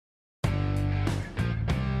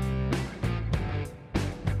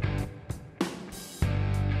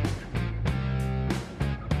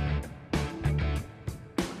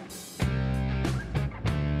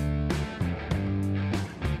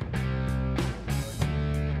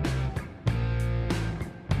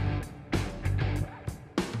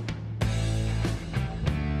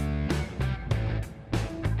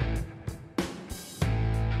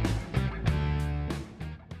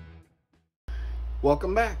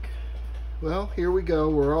Welcome back. Well, here we go.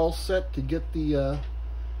 We're all set to get the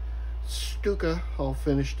Stuka all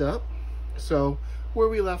finished up. So where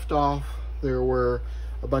we left off, there were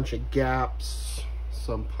a bunch of gaps,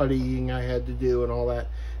 some puttying I had to do and all that.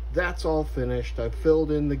 That's all finished. I've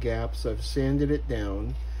filled in the gaps. I've sanded it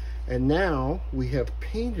down. And now we have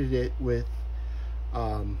painted it with,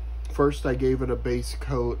 first I gave it a base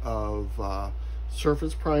coat of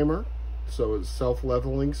surface primer. So it's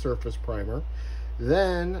self-leveling surface primer.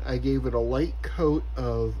 Then I gave it a light coat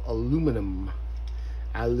of aluminum,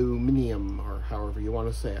 or however you want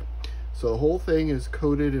to say it. So the whole thing is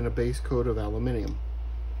coated in a base coat of aluminum.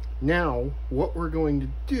 Now, what we're going to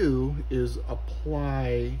do is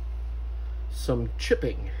apply some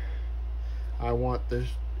chipping. I want this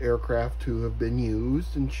aircraft to have been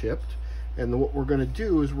used and chipped. And what we're going to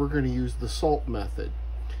do is we're going to use the salt method.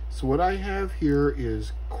 So what I have here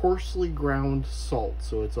is coarsely ground salt.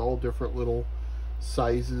 So it's all different little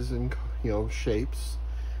sizes and shapes.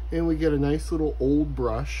 And we get a nice little old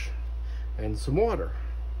brush and some water.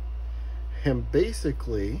 And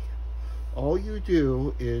basically, all you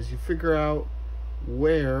do is you figure out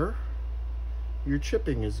where your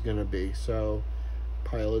chipping is going to be. So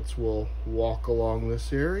pilots will walk along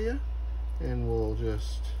this area and we'll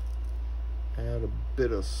just add a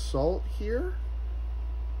bit of salt here,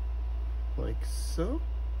 like so.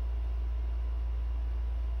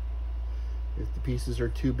 If the pieces are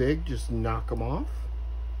too big, just knock them off.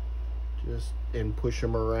 And push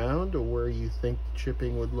them around to where you think the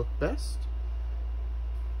chipping would look best.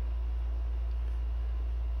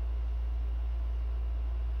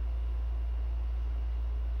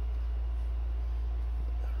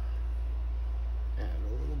 Add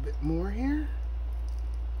a little bit more here.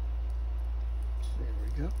 There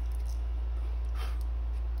we go.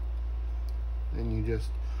 And you just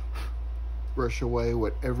brush away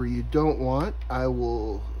whatever you don't want.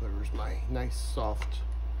 There's my nice soft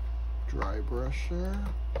dry brush there.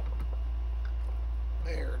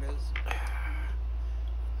 There it is.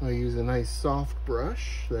 I use a nice soft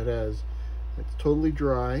brush it's totally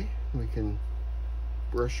dry. We can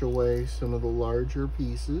brush away some of the larger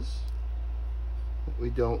pieces that we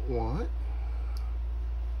don't want,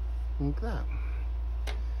 like that.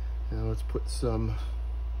 Now let's put some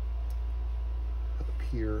up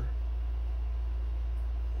here.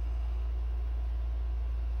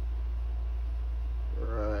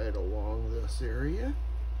 Right along this area.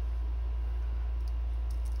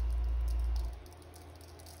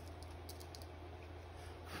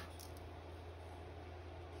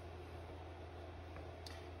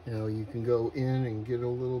 Now you can go in and get a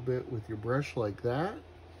little bit with your brush like that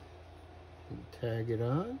and tag it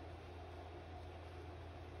on.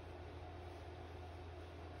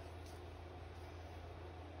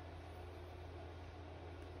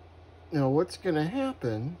 Now what's going to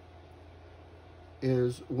happen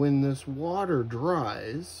is when this water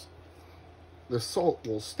dries, the salt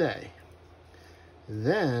will stay.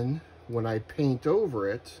 Then when I paint over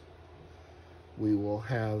it, we will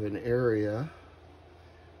have an area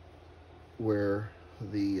where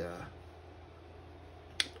the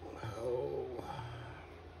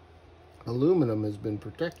aluminum has been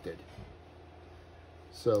protected.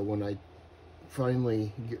 So when I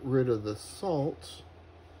finally get rid of the salt,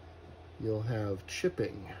 you'll have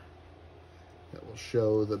chipping that will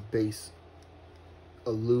show the base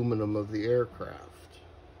aluminum of the aircraft.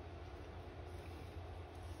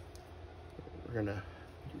 We're gonna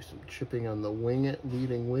do some chipping on the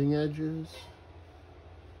leading wing edges.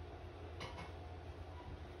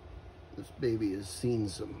 This baby has seen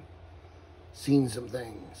some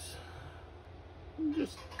things. And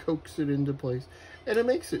just coax it into place, and it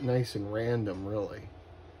makes it nice and random, really.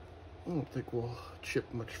 I don't think we'll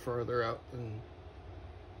chip much farther out than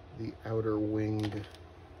the outer winged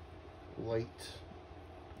light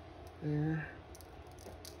there.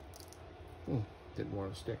 Didn't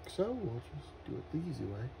want to stick, so we'll just do it the easy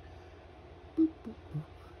way. Boop, boop,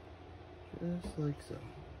 boop. Just like so.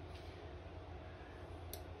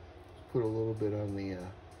 Let's put a little bit on the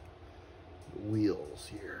wheels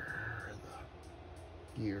here,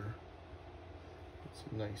 the gear. Get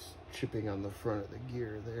some nice chipping on the front of the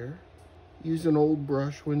gear there. Use an old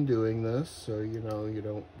brush when doing this, so you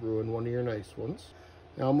don't ruin one of your nice ones.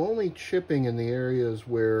 Now I'm only chipping in the areas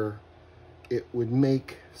where it would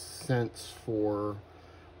make sense for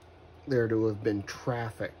there to have been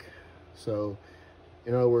traffic. So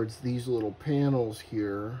in other words, these little panels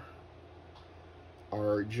here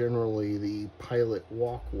are generally the pilot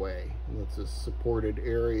walkway. And that's a supported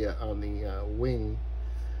area on the wing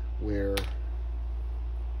where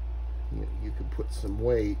you could put some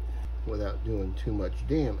weight without doing too much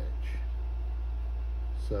damage.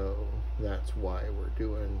 So that's why we're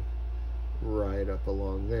doing right up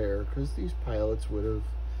along there, because these pilots would have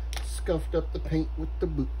scuffed up the paint with the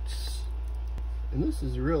boots. And this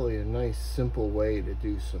is really a nice simple way to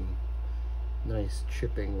do some nice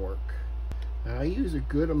chipping work. Now, I use a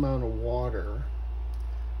good amount of water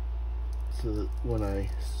so that when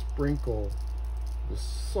I sprinkle the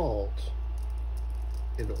salt,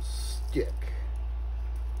 it'll stick.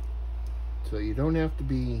 So you don't have to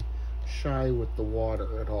be shy with the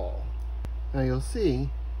water at all. Now you'll see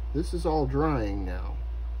this is all drying now,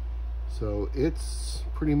 so it's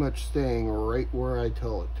pretty much staying right where I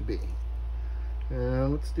tell it to be. Now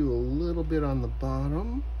let's do a little bit on the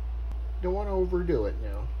bottom. Don't want to overdo it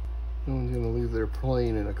now. No one's going to leave their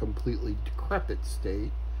plane in a completely decrepit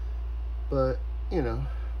state, but you know,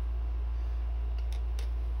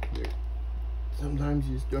 sometimes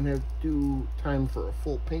you just don't have to do time for a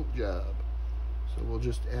full paint job. So we'll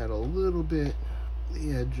just add a little bit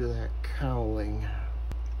the edge of that cowling.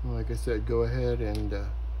 Like I said, go ahead and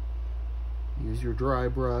use your dry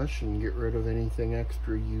brush and get rid of anything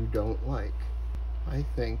extra you don't like. I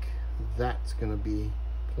think that's going to be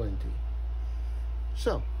plenty.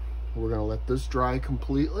 So we're going to let this dry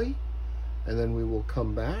completely, and then we will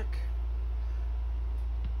come back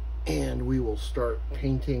and we will start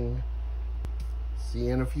painting. See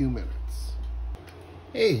you in a few minutes.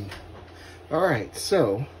 Hey, all right,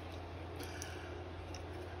 so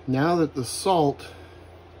now that the salt,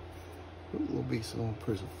 will be some,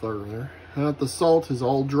 put a third there. Now that the salt is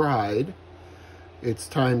all dried, it's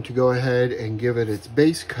time to go ahead and give it its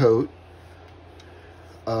base coat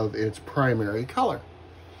of its primary color.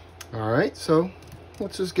 All right, so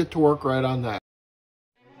let's just get to work right on that.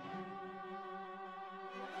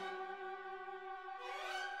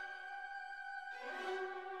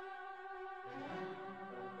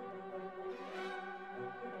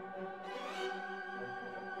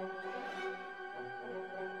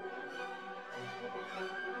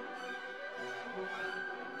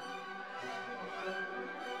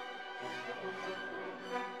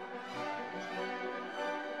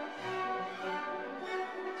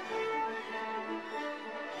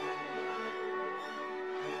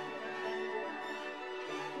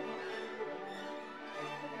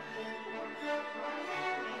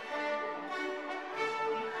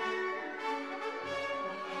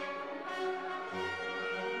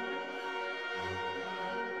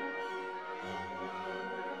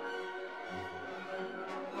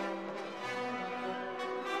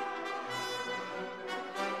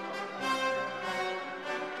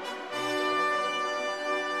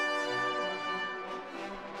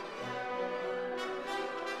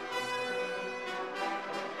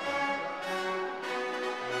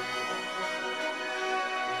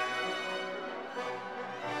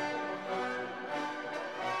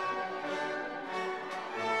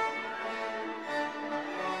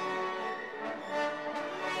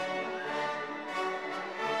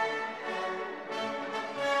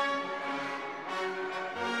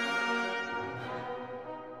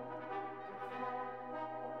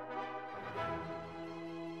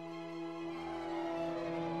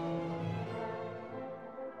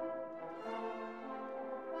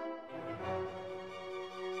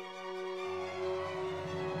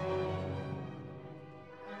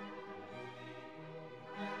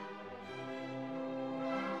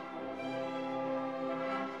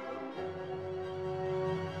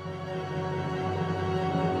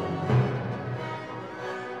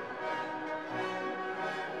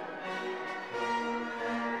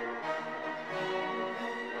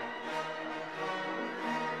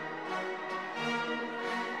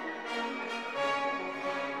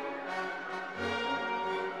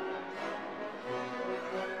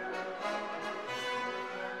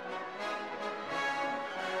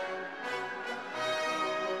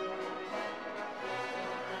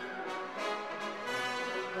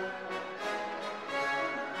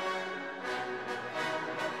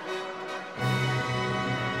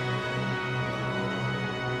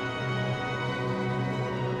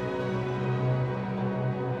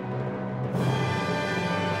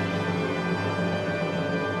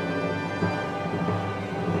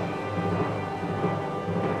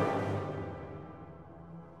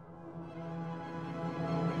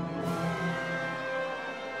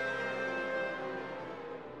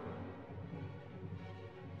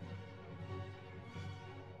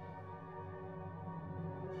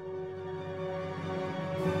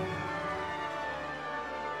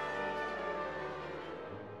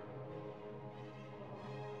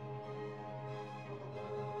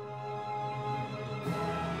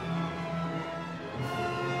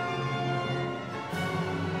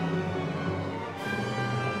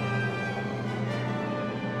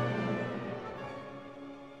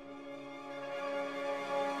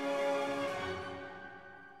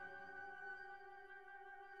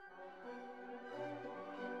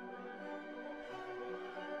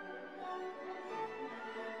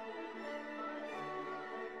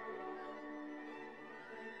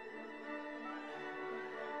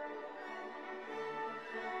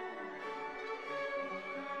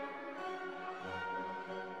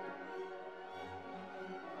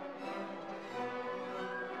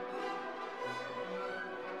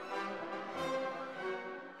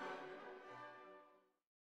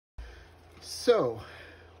 So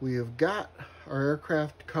we have got our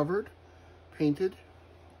aircraft covered, painted.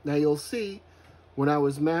 Now you'll see when I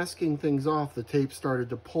was masking things off, the tape started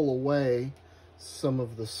to pull away some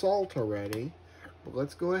of the salt already. But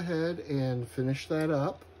let's go ahead and finish that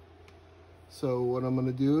up. So what I'm going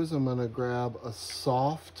to do is I'm going to grab a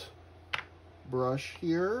soft brush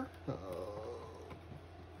here. I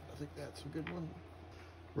think that's a good one.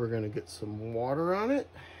 We're going to get some water on it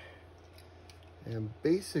and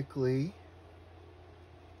basically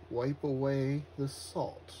wipe away the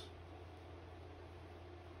salt.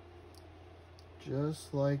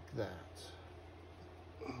 Just like that.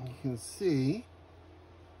 You can see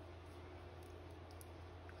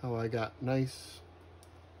how I got nice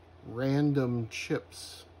random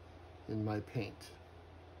chips in my paint.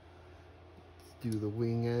 Let's do the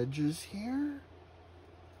wing edges here.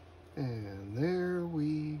 And there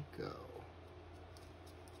we go.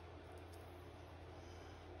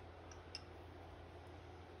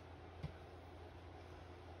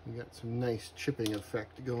 We got some nice chipping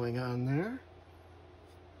effect going on there.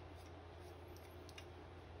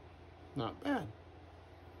 Not bad.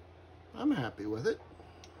 I'm happy with it.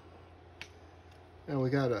 Now we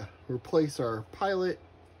gotta replace our pilot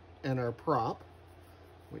and our prop,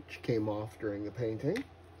 which came off during the painting.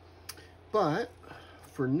 But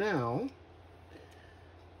for now,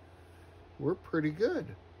 we're pretty good.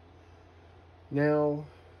 Now,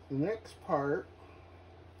 the next part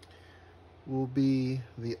will be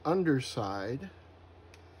the underside,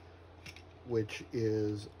 which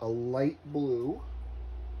is a light blue.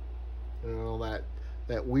 You know,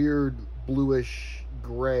 that weird bluish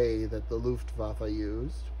gray that the Luftwaffe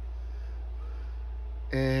used.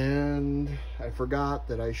 And I forgot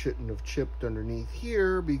that I shouldn't have chipped underneath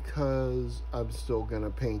here because I'm still gonna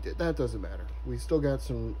paint it. That doesn't matter. We still got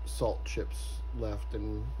some salt chips left,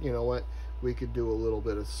 and you know what? We could do a little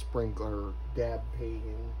bit of sprinkler dab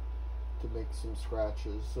painting to make some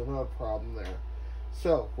scratches, so no problem there.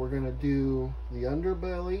 So we're gonna do the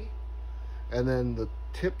underbelly, and then the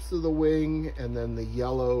tips of the wing, and then the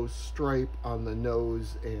yellow stripe on the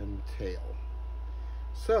nose and tail.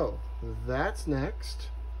 So that's next.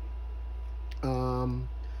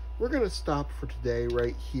 We're gonna stop for today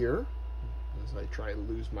right here as I try to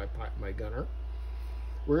lose my gunner.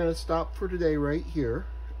 We're gonna stop for today right here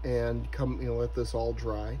and let this all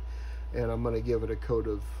dry, and I'm gonna give it a coat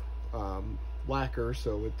of lacquer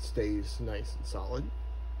so it stays nice and solid.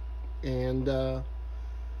 And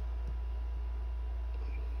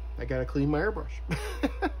I gotta clean my airbrush.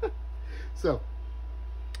 So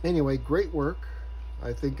anyway, great work.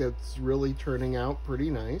 I think it's really turning out pretty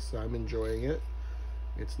nice. I'm enjoying it.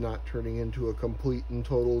 It's not turning into a complete and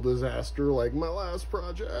total disaster like my last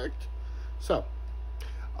project. So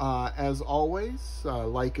as always,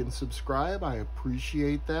 like and subscribe. I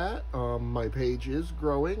appreciate that. My page is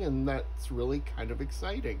growing, and that's really kind of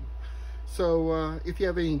exciting. So if you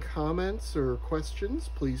have any comments or questions,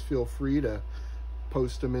 please feel free to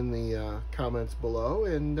post them in the comments below.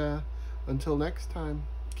 And until next time,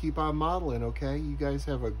 keep on modeling, okay? You guys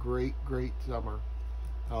have a great, great summer.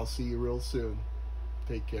 I'll see you real soon.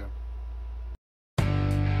 Take care.